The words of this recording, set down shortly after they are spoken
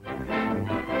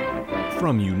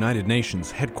From United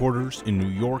Nations headquarters in New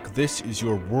York, this is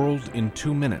your World in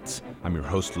 2 Minutes. I'm your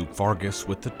host, Luke Vargas,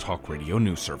 with the Talk Radio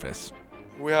News Service.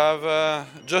 We have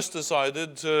just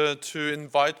decided to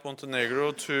invite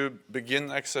Montenegro to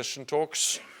begin accession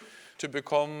talks to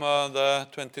become the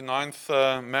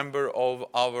 29th member of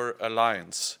our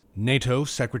alliance. NATO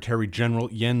Secretary General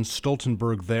Jens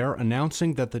Stoltenberg there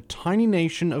announcing that the tiny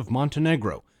nation of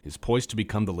Montenegro is poised to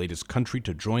become the latest country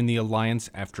to join the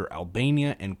alliance after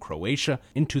Albania and Croatia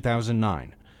in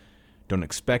 2009. Don't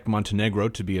expect Montenegro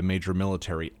to be a major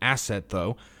military asset,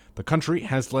 though. The country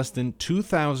has less than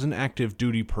 2,000 active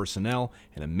duty personnel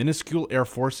and a minuscule air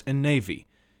force and navy.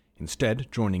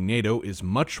 Instead, joining NATO is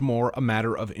much more a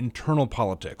matter of internal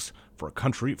politics for a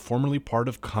country formerly part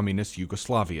of communist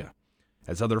Yugoslavia.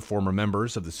 As other former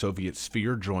members of the Soviet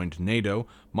sphere joined NATO,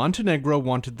 Montenegro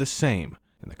wanted the same,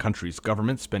 and the country's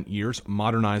government spent years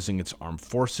modernizing its armed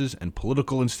forces and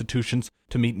political institutions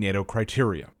to meet NATO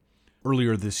criteria.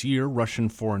 Earlier this year, Russian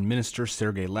Foreign Minister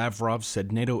Sergei Lavrov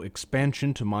said NATO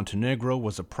expansion to Montenegro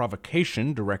was a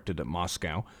provocation directed at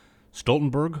Moscow.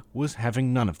 Stoltenberg was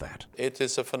having none of that. It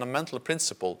is a fundamental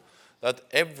principle that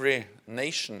every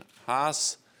nation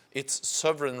has its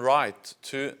sovereign right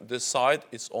to decide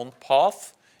its own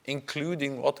path,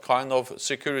 including what kind of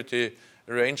security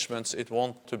arrangements it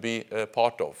wants to be a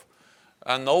part of.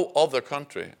 And no other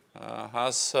country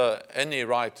has any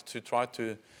right to try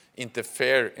to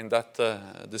interfere in that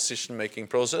decision-making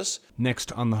process.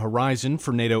 Next on the horizon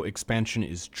for NATO expansion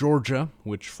is Georgia,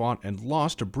 which fought and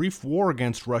lost a brief war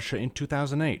against Russia in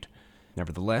 2008.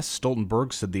 Nevertheless,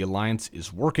 Stoltenberg said the alliance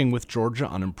is working with Georgia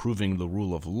on improving the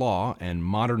rule of law and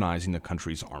modernizing the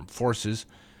country's armed forces.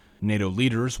 NATO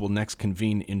leaders will next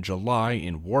convene in July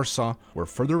in Warsaw, where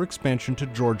further expansion to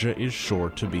Georgia is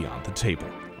sure to be on the table.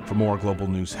 For more global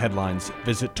news headlines,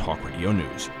 visit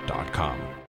talkradio.news.com.